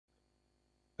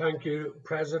Thank you,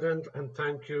 President, and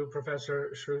thank you,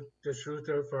 Professor De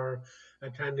Schutter, for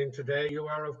attending today. You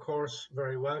are, of course,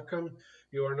 very welcome.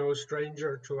 You are no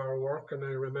stranger to our work, and I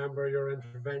remember your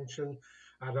intervention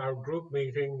at our group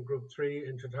meeting, Group 3,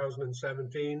 in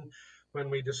 2017, when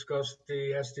we discussed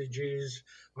the SDGs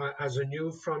as a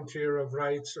new frontier of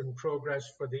rights and progress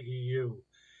for the EU.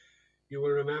 You will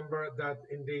remember that,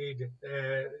 indeed,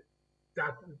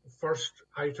 that first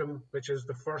item, which is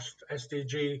the first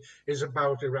SDG, is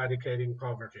about eradicating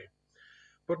poverty.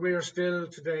 But we are still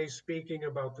today speaking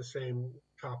about the same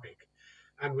topic.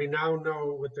 And we now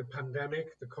know with the pandemic,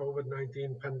 the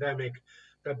COVID-19 pandemic,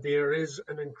 that there is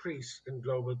an increase in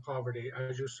global poverty,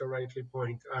 as you so rightly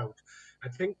point out. I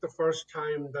think the first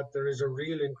time that there is a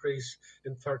real increase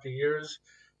in 30 years,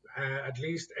 at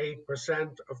least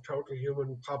 8% of total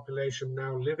human population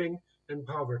now living in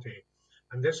poverty.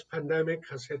 And this pandemic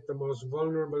has hit the most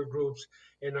vulnerable groups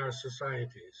in our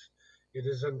societies. It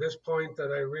is on this point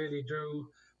that I really do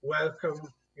welcome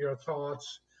your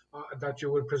thoughts that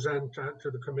you will present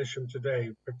to the Commission today,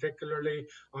 particularly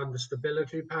on the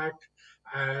Stability Pact,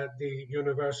 the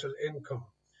universal income,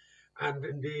 and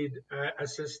indeed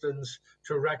assistance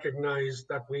to recognize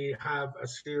that we have a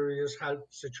serious health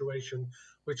situation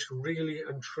which really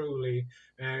and truly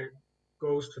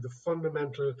goes to the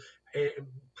fundamental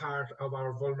part of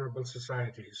our vulnerable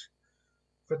societies.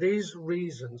 For these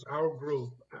reasons, our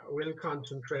group will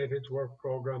concentrate its work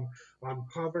programme on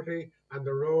poverty and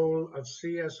the role of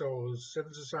CSOs,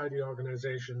 civil society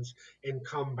organisations, in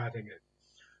combating it.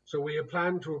 So we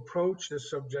plan to approach this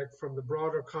subject from the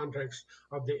broader context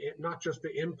of not just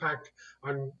the impact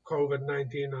on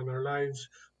COVID-19 on our lives,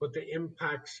 but the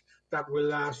impacts that will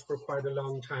last for quite a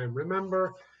long time.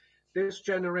 Remember, this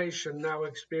generation now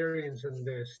experiencing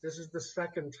this is the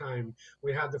second time.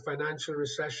 We had the financial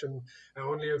recession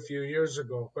only a few years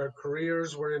ago, where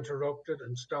careers were interrupted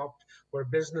and stopped, where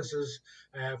businesses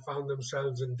found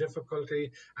themselves in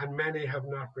difficulty, and many have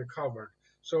not recovered.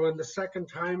 So in the second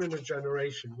time in a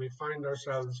generation, we find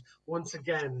ourselves once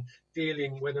again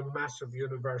dealing with a massive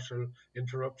universal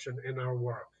interruption in our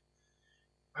work.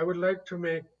 I would like to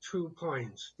make 2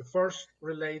 points. The first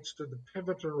relates to the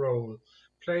pivotal role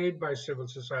played by civil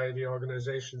society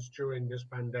organizations during this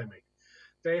pandemic.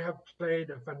 They have played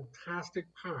a fantastic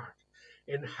part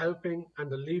in helping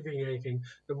and alleviating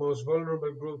the most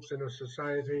vulnerable groups in our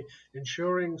society,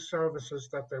 ensuring services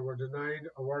that they were denied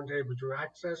or weren't able to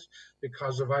access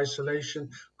because of isolation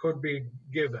could be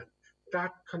given.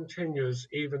 That continues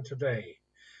even today.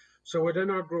 So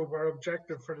within our group, our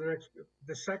objective for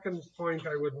the second point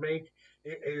I would make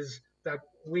is that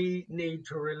we need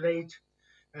to relate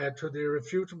to the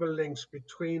irrefutable links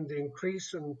between the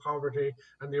increase in poverty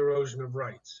and the erosion of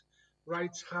rights.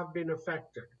 Rights have been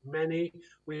affected. Many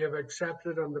we have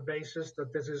accepted on the basis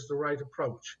that this is the right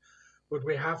approach. But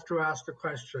we have to ask the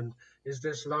question, is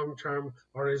this long-term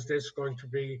or is this going to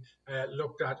be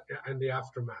looked at in the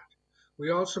aftermath? We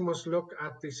also must look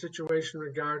at the situation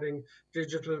regarding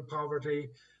digital poverty.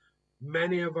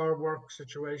 Many of our work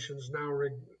situations now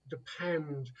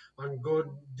depend on good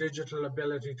digital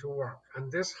ability to work.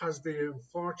 And this has the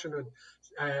unfortunate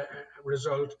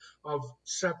result of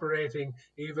separating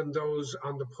even those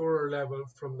on the poorer level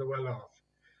from the well-off.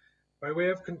 By way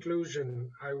of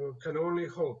conclusion, I can only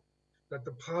hope that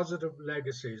the positive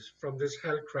legacies from this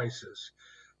health crisis,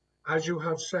 as you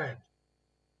have said,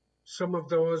 some of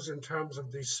those in terms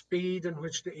of the speed in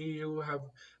which the EU have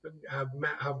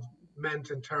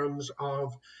meant in terms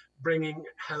of bringing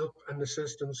help and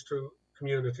assistance to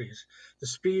communities, the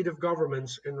speed of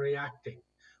governments in reacting.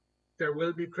 There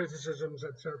will be criticisms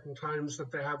at certain times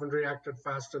that they haven't reacted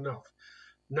fast enough.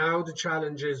 Now the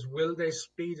challenge is, will they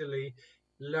speedily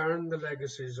learn the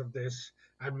legacies of this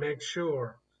and make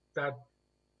sure that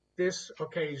this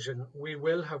occasion we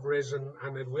will have risen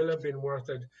and it will have been worth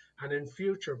it, and in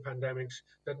future pandemics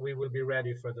that we will be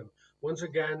ready for them. Once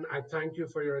again, I thank you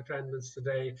for your attendance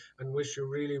today and wish you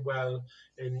really well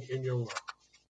in your work.